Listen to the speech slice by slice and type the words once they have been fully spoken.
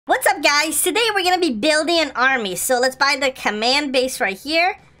up, guys? Today we're gonna be building an army. So let's buy the command base right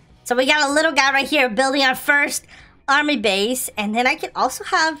here. So we got a little guy right here building our first army base. And then I can also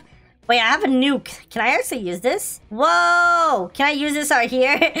have... Wait, I have a nuke. Can I actually use this? Whoa! Can I use this right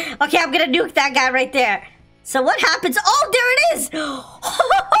here? Okay, I'm gonna nuke that guy right there. So what happens? Oh, there it is!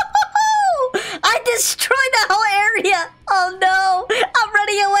 I destroyed the whole area! Oh no! I'm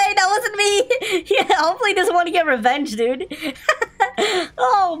running away! That wasn't me! Yeah, hopefully he doesn't want to get revenge, dude.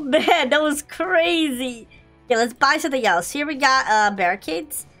 Oh man, that was crazy. Okay, let's buy something else. Here we got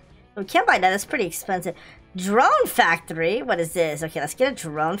barricades. We can't buy that, that's pretty expensive. Drone factory? What is this? Okay, let's get a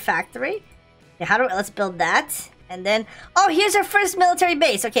drone factory. Okay, let's build that. And then, oh, here's our first military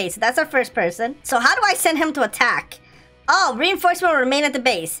base. Okay, so that's our first person. So how do I send him to attack? Oh, reinforcement will remain at the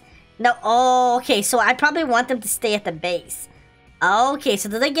base. No, oh, okay, so I probably want them to stay at the base. Okay, so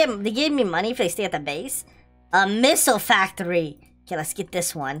they gave me money if they stay at the base? A missile factory. Okay, let's get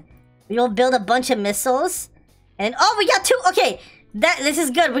this one. We will build a bunch of missiles. And, oh, we got two. Okay, this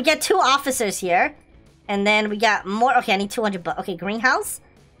is good. We get 2 officers here. And then we got more. Okay, I need 200 bucks. Okay, greenhouse.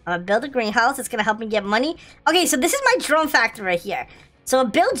 I'm gonna build a greenhouse. It's gonna help me get money. Okay, so this is my drone factory right here. So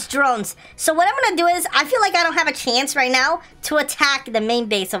it builds drones. So what I'm gonna do is, I feel like I don't have a chance right now to attack the main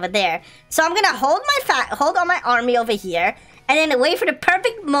base over there. So I'm gonna hold on my army over here, and then wait for the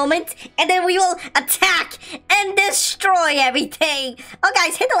perfect moment, and then we will attack and destroy everything. Oh,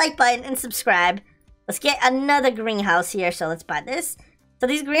 guys, hit the like button and subscribe. Let's get another greenhouse here. So let's buy this. So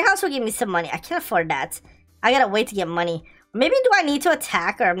these greenhouse will give me some money. I can't afford that. I gotta wait to get money. Maybe do I need to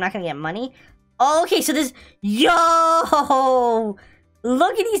attack or I'm not gonna get money? Okay, so this... Yo!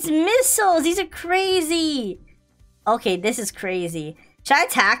 Look at these missiles! These are crazy! Okay, this is crazy. Should I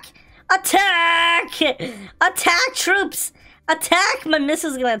attack? Attack! Attack, troops! Attack! My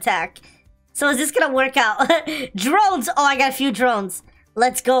missile's gonna attack. So is this gonna work out? Drones! Oh, I got a few drones.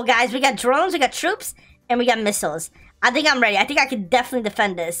 Let's go, guys. We got drones, we got troops, and we got missiles. I think I'm ready. I think I can definitely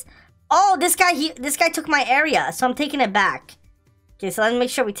defend this. Oh, this guy took my area, so I'm taking it back. Okay, so let's make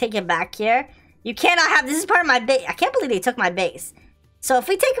sure we take it back here. You cannot have... This is part of my base. I can't believe they took my base. So if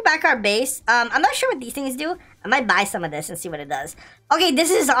we take back our base, I'm not sure what these things do. I might buy some of this and see what it does. Okay, this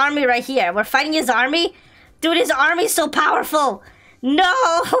is his army right here. We're fighting his army. Dude, his army is so powerful.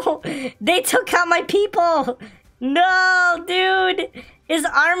 No! They took out my people. No, dude. His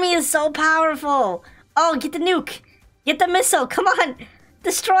army is so powerful. Oh, get the nuke. Get the missile. Come on.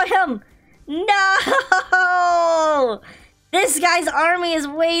 Destroy him. No. This guy's army is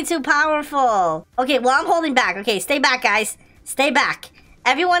way too powerful. Okay, well, I'm holding back. Okay, stay back, guys. Stay back.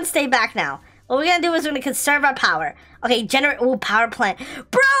 Everyone stay back now. What we're going to do is we're going to conserve our power. Okay, generate... Ooh, power plant.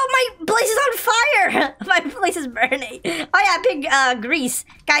 Bro, my place is on fire. My place is burning. Oh, yeah, I picked Greece.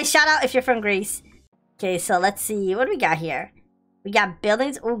 Guys, shout out if you're from Greece. Okay, so let's see. What do we got here? We got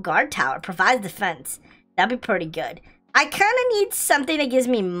buildings. Ooh, guard tower. Provides defense. That'd be pretty good. I kind of need something that gives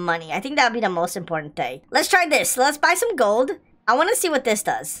me money. I think that would be the most important thing. Let's try this. Let's buy some gold. I want to see what this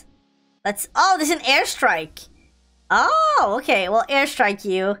does. Oh, there's an airstrike. Oh, okay. Well, airstrike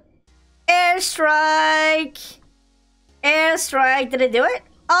you. Airstrike. Airstrike. Did it do it?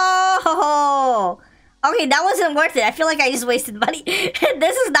 Oh. Okay, that wasn't worth it. I feel like I just wasted money.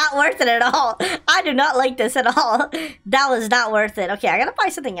 This is not worth it at all. I do not like this at all. That was not worth it. Okay, I gotta buy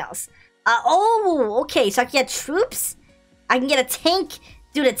something else. Oh, okay. So I can get troops. I can get a tank.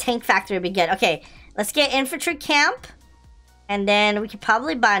 Dude, a tank factory would be good. Okay, let's get infantry camp. And then we could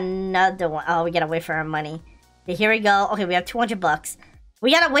probably buy another one. Oh, we gotta wait for our money. Okay, here we go. Okay, we have 200 bucks.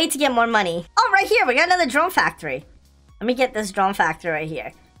 We gotta wait to get more money. Oh, right here. We got another drone factory. Let me get this drone factory right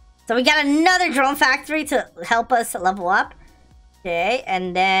here. So we got another drone factory to help us level up. Okay,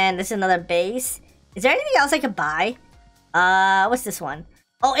 and then this is another base. Is there anything else I could buy? What's this one?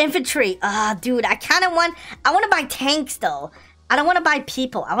 Oh, infantry. Dude, I want to buy tanks, though. I don't want to buy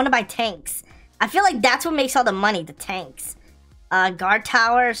people. I want to buy tanks. I feel like that's what makes all the money, the tanks. Guard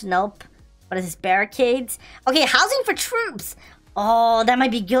towers. Nope. What is this? Barricades. Okay, housing for troops. Oh, that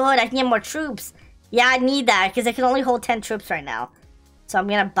might be good. I can get more troops. Yeah, I need that because I can only hold 10 troops right now. So I'm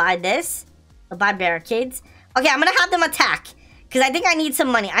going to buy this. I'll buy barricades. Okay, I'm going to have them attack because I think I need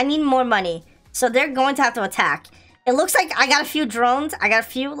some money. I need more money. So they're going to have to attack. It looks like I got a few drones. I got a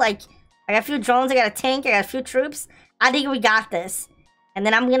few drones. I got a tank. I got a few troops. I think we got this. And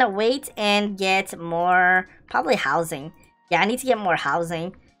then I'm going to wait and get more, probably housing. Yeah, I need to get more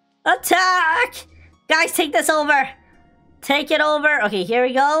housing. Attack! Guys, take this over. Take it over. Okay, here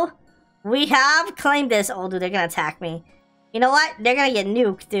we go. We have claimed this. Oh, dude, they're going to attack me. You know what? They're going to get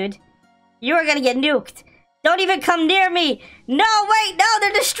nuked, dude. You are going to get nuked. Don't even come near me. No, wait. No,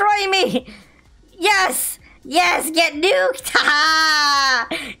 they're destroying me. Yes. Yes, get nuked! Ha!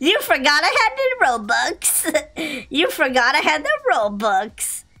 You forgot I had the Robux. You forgot I had the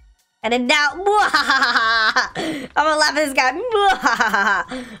Robux. And then now, I'm gonna laugh at this guy.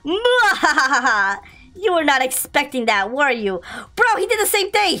 You were not expecting that, were you? Bro, he did the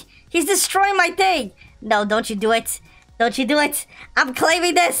same thing. He's destroying my thing. No, don't you do it. Don't you do it. I'm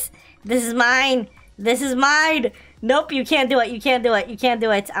claiming this. This is mine. This is mine. Nope, you can't do it. You can't do it. You can't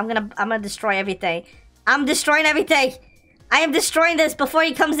do it. I'm gonna destroy everything. I'm destroying everything. I am destroying this before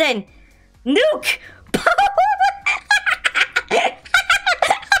he comes in. Nuke!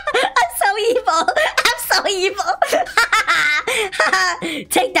 I'm so evil. I'm so evil.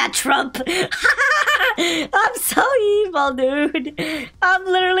 Take that, Trump. I'm so evil, dude. I'm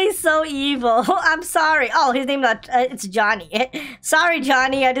literally so evil. I'm sorry. Oh, his name it's Johnny. Sorry,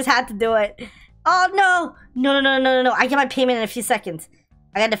 Johnny. I just had to do it. Oh, no. No. I get my payment in a few seconds.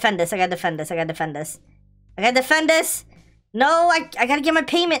 I gotta defend this. I gotta defend this. I gotta defend this. I gotta defend this. No, I gotta get my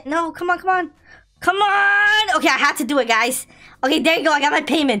payment. No, come on, come on. Come on! Okay, I had to do it, guys. Okay, there you go. I got my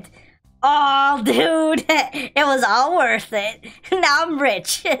payment. Oh, dude. It was all worth it. Now I'm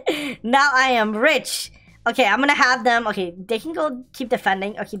rich. Now I am rich. Okay, I'm gonna have them. Okay, they can go keep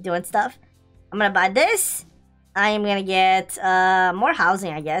defending or keep doing stuff. I'm gonna buy this. I am gonna get more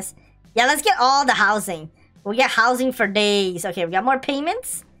housing, I guess. Yeah, let's get all the housing. We'll get housing for days. Okay, we got more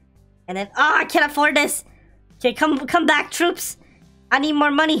payments. And then, oh, I can't afford this. Okay, come back, troops. I need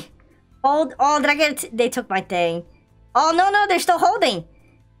more money. Hold. Oh, did I get it? They took my thing. Oh, no, they're still holding.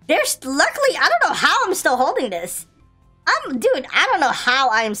 Luckily, I don't know how I'm still holding this. Dude, I don't know how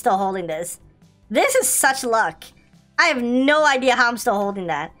I am still holding this. This is such luck. I have no idea how I'm still holding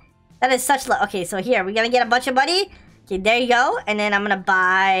that. That is such luck. Okay, so here, we're gonna get a bunch of money. Okay, there you go. And then I'm gonna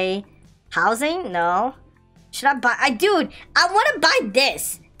buy housing. No. Should I buy? Dude, I want to buy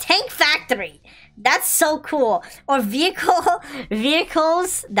this. Tank Factory. That's so cool. Or vehicles.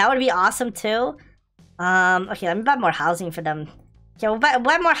 That would be awesome too. Okay, let me buy more housing for them. Okay, we'll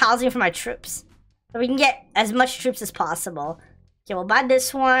buy more housing for my troops. So we can get as much troops as possible. Okay, we'll buy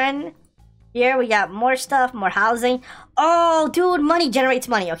this one. Here, we got more stuff, more housing. Oh, dude, money generates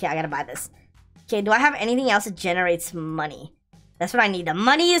money. Okay, I gotta buy this. Okay, do I have anything else that generates money? That's what I need. The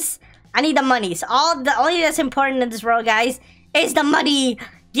monies. I need the monies. The only that's important in this world, guys, is the money.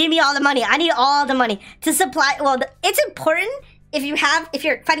 Give me all the money. I need all the money to supply. Well, it's important if you're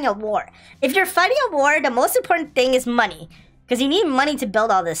fighting a war. If you're fighting a war, the most important thing is money. Because you need money to build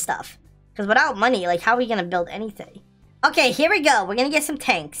all this stuff. Because without money, like, how are we going to build anything? Okay, here we go. We're going to get some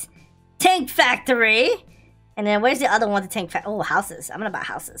tanks. Tank Factory. And then where's the other one? The tank factory. Oh, houses. I'm going to buy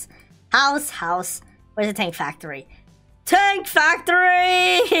houses. House. Where's the tank factory? Tank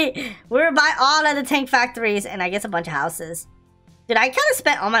Factory! We're by all of the tank factories. And I guess a bunch of houses. Dude, I kind of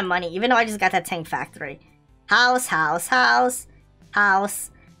spent all my money. Even though I just got that tank factory. House. I'm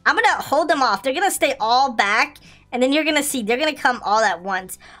going to hold them off. They're going to stay all back. And then you're going to see, they're going to come all at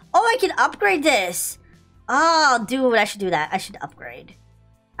once. Oh, I can upgrade this. Oh, dude, I should do that. I should upgrade.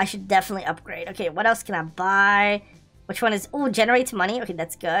 I should definitely upgrade. Okay, what else can I buy? Which one is, oh, generates money. Okay,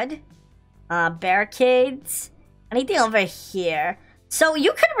 that's good. Barricades. Anything over here? So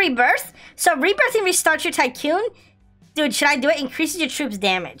you could rebirth. So rebirthing restarts your tycoon. Dude, should I do it? Increases your troops'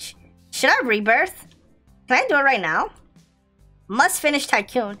 damage. Should I rebirth? Can I do it right now? Must finish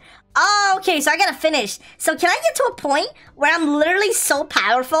tycoon. Oh, okay, so I gotta finish. So can I get to a point where I'm literally so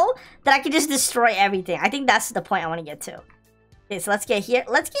powerful that I can just destroy everything? I think that's the point I want to get to. Okay, so let's get here.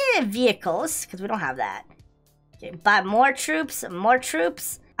 Let's get vehicles, because we don't have that. Okay, buy more troops, more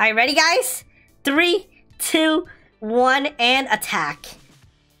troops. All right, ready, guys? 3, 2, 1, and attack.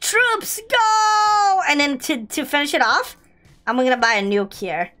 Troops, go! And then to finish it off, I'm gonna buy a nuke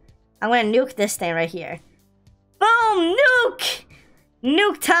here. I'm gonna nuke this thing right here. Boom, nuke!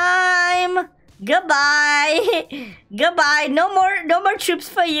 Nuke time! Goodbye! Goodbye. No more troops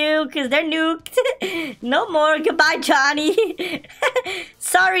for you, because they're nuked. No more. Goodbye, Johnny.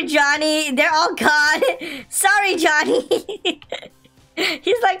 Sorry, Johnny. They're all gone. Sorry, Johnny.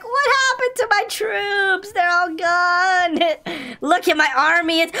 He's like, what happened to my troops? They're all gone. Look at my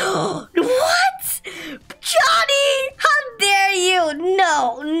army. What? Johnny! How dare you?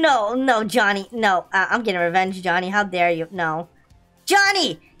 No, Johnny. No, I'm getting revenge, Johnny. How dare you? No.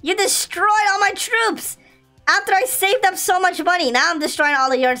 Johnny, you destroyed all my troops. After I saved up so much money, now I'm destroying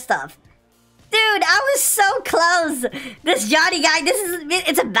all of your stuff. Dude, I was so close. This Johnny guy,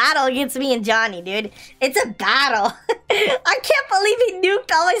 it's a battle against me and Johnny, dude. It's a battle. I can't believe he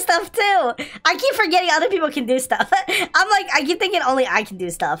nuked all my stuff too. I keep forgetting other people can do stuff. I keep thinking only I can do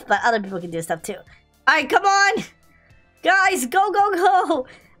stuff, but other people can do stuff too. All right, come on. Guys, go.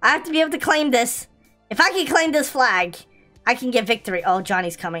 I have to be able to claim this. If I can claim this flag, I can get victory. Oh,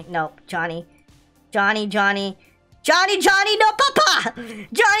 Johnny's coming. Nope, Johnny, no papa.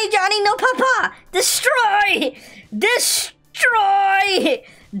 Johnny, no papa. Destroy.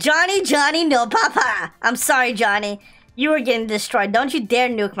 Johnny, no papa. I'm sorry, Johnny. You are getting destroyed. Don't you dare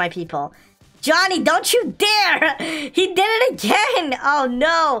nuke my people. Johnny, don't you dare! He did it again! Oh,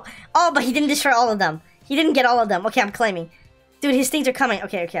 no. Oh, but he didn't destroy all of them. He didn't get all of them. Okay, I'm claiming. Dude, his things are coming.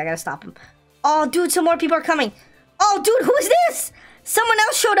 Okay, I gotta stop him. Oh, dude, some more people are coming. Oh, dude, who is this? Someone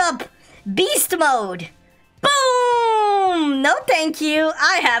else showed up. Beast mode. Boom! No, thank you.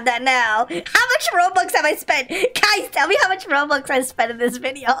 I have that now. How much Robux have I spent? Guys, tell me how much Robux I spent in this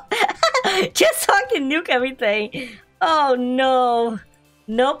video. Just so I can nuke everything. Oh, no.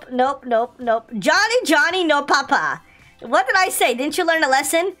 Nope. Johnny, no papa. What did I say? Didn't you learn a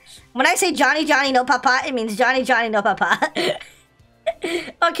lesson? When I say Johnny, no papa, it means Johnny, no papa.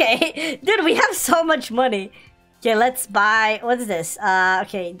 Okay. Dude, we have so much money. Okay, let's buy... What is this?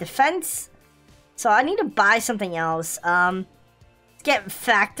 Okay, defense. So I need to buy something else. Let's get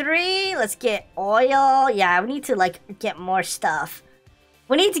factory. Let's get oil. Yeah, we need to, like, get more stuff.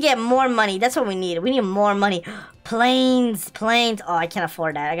 We need to get more money. That's what we need. We need more money. Planes. Oh, I can't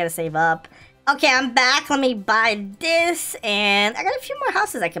afford that. I gotta save up. Okay, I'm back. Let me buy this. And I got a few more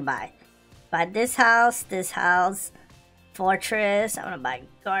houses I can buy. Buy this house. Fortress. I want to buy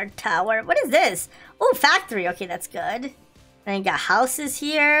guard tower. What is this? Oh, factory. Okay, that's good. Then you got houses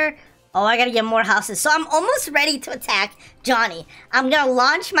here. Oh, I gotta get more houses. So I'm almost ready to attack Johnny. I'm gonna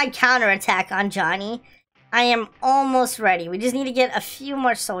launch my counterattack on Johnny. I am almost ready. We just need to get a few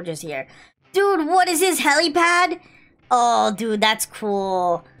more soldiers here. Dude, what is this? Helipad? Oh, dude, that's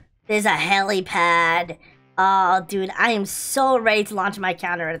cool. There's a helipad. Oh, dude, I am so ready to launch my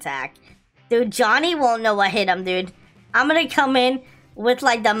counterattack. Dude, Johnny won't know what hit him, dude. I'm gonna come in with,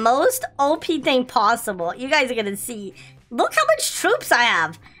 like, the most OP thing possible. You guys are gonna see. Look how much troops I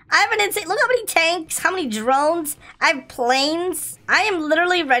have. I have an insane... Look how many tanks, how many drones. I have planes. I am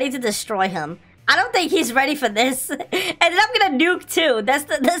literally ready to destroy him. I don't think he's ready for this. And then I'm gonna nuke too. That's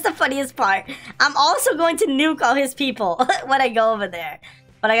the funniest part. I'm also going to nuke all his people when I go over there.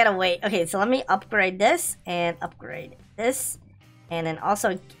 But I gotta wait. Okay, so let me upgrade this and upgrade this. And then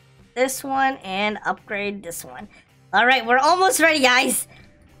also this one and upgrade this one. Alright, we're almost ready, guys.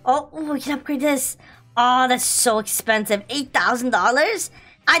 Oh, we can upgrade this. Oh, that's so expensive. $8,000?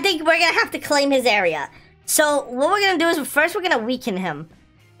 I think we're gonna have to claim his area. So what we're gonna do is first we're gonna weaken him.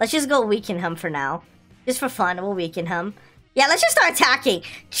 Let's just go weaken him for now. Just for fun, we'll weaken him. Yeah, let's just start attacking.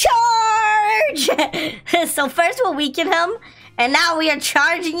 Charge! So first we'll weaken him. And now we are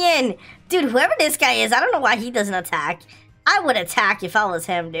charging in. Dude, whoever this guy is, I don't know why he doesn't attack. I would attack if I was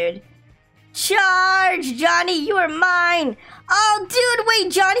him, dude. Charge! Johnny, you are mine! Oh, dude,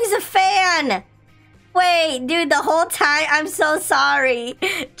 wait, Johnny's a fan! Wait, dude, the whole time, I'm so sorry.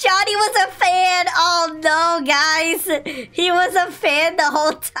 Johnny was a fan! Oh, no, guys. He was a fan the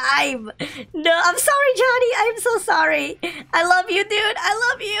whole time. No, I'm sorry, Johnny. I'm so sorry. I love you, dude.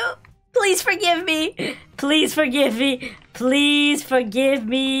 I love you. Please forgive me. Please forgive me. Please forgive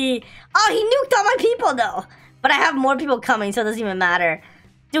me. Oh, he nuked all my people, though. But I have more people coming, so it doesn't even matter.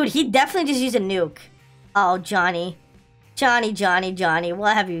 Dude, he definitely just used a nuke. Oh, Johnny. Johnny,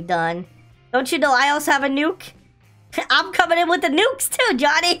 what have you done? Don't you know I also have a nuke? I'm coming in with the nukes too,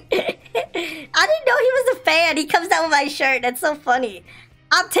 Johnny. I didn't know he was a fan. He comes down with my shirt. That's so funny.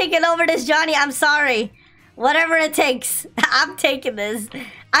 I'm taking over this, Johnny. I'm sorry. Whatever it takes. I'm taking this.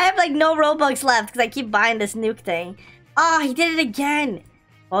 I have like no Robux left because I keep buying this nuke thing. Oh, he did it again.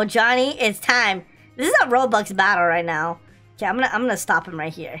 Well, Johnny, it's time. This is a Robux battle right now. Okay, I'm gonna stop him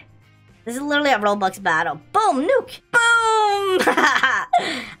right here. This is literally a Roblox battle. Boom! Nuke! Boom!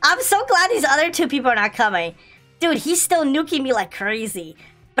 I'm so glad these other two people are not coming. Dude, he's still nuking me like crazy.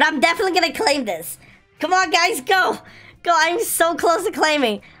 But I'm definitely gonna claim this. Come on, guys, go! Go, I'm so close to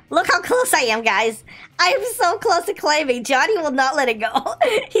claiming. Look how close I am, guys. I am so close to claiming. Johnny will not let it go.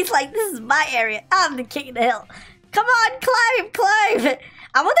 He's like, this is my area. I'm the king of the hill. Come on, climb!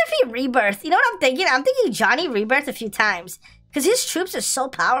 I wonder if he rebirthed. You know what I'm thinking? I'm thinking Johnny rebirthed a few times. Because his troops are so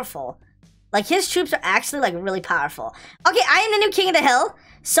powerful. Like, his troops are actually, like, really powerful. Okay, I am the new king of the hill.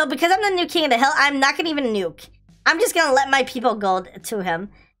 So, because I'm the new king of the hill, I'm not going to even nuke. I'm just going to let my people go to him.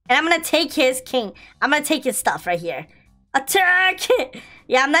 And I'm going to take his king. I'm going to take his stuff right here. Attack!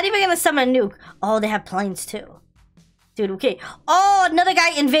 Yeah, I'm not even going to summon a nuke. Oh, they have planes, too. Dude, okay. Oh, another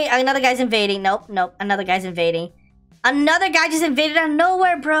guy's invading. Nope. Another guy's invading. Another guy just invaded out of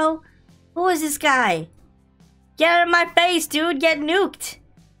nowhere, bro. Who is this guy? Get out of my face, dude. Get nuked.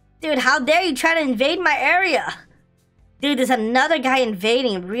 Dude, how dare you try to invade my area? Dude, there's another guy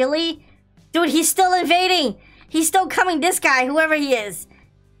invading. Really? Dude, he's still invading. He's still coming, this guy, whoever he is.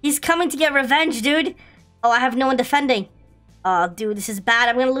 He's coming to get revenge, dude. Oh, I have no one defending. Oh, dude, this is bad.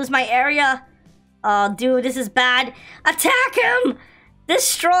 I'm gonna lose my area. Oh, dude, this is bad. Attack him!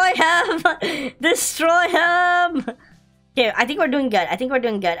 Destroy him! Destroy him! Okay, I think we're doing good. I think we're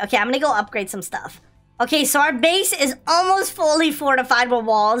doing good. Okay, I'm gonna go upgrade some stuff. Okay, so our base is almost fully fortified with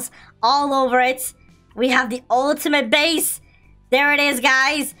walls all over it. We have the ultimate base. There it is,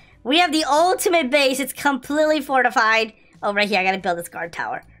 guys. We have the ultimate base. It's completely fortified. Oh, right here. I gotta build this guard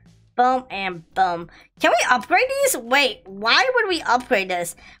tower. Boom and boom. Can we upgrade these? Wait, why would we upgrade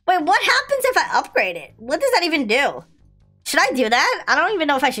this? Wait, what happens if I upgrade it? What does that even do? Should I do that? I don't even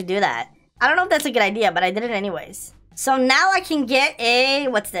know if I should do that. I don't know if that's a good idea, but I did it anyways. So now I can get a...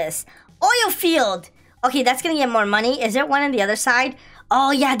 What's this? Oil field. Okay, that's gonna get more money. Is there one on the other side? Oh,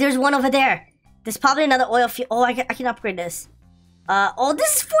 yeah, there's one over there. There's probably another oil field. Oh, I can upgrade this. Oh,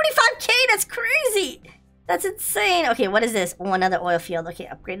 this is 45k. That's crazy. That's insane. Okay, what is this? Oh, another oil field. Okay,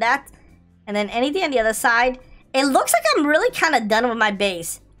 upgrade that. And then anything on the other side. It looks like I'm really kind of done with my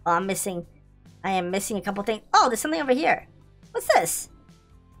base. Oh, I am missing a couple things. Oh, there's something over here. What's this?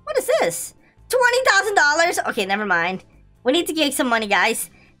 What is this? $20,000. Okay, never mind. We need to get some money, guys.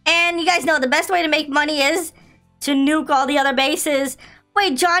 And you guys know the best way to make money is to nuke all the other bases.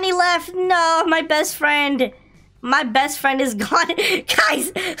 Wait, Johnny left. No, my best friend. My best friend is gone. Guys,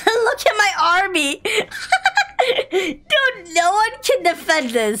 look at my army. Dude, no one can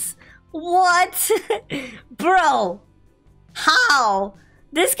defend this. What? Bro. How?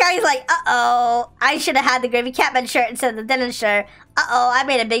 This guy's like, uh-oh. I should have had the Gravycatman shirt instead of the denim shirt. Uh-oh, I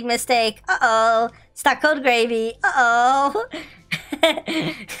made a big mistake. Uh-oh. Stock code gravy. Uh-oh.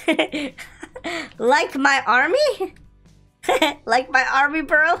 Like my army? Like my army,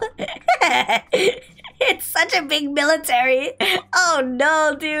 bro? It's such a big military. Oh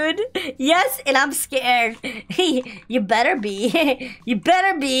no, dude. Yes, and I'm scared. You better be. You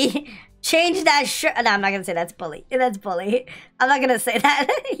better be. Change that shirt. No, I'm not gonna say that's bully. That's bully. I'm not gonna say that.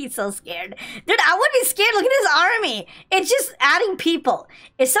 He's so scared. Dude, I wouldn't be scared. Look at this army. It's just adding people.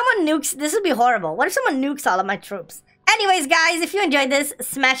 If someone nukes, this would be horrible. What if someone nukes all of my troops? Anyways, guys, if you enjoyed this,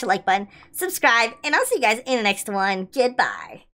 smash the like button, subscribe, and I'll see you guys in the next one. Goodbye.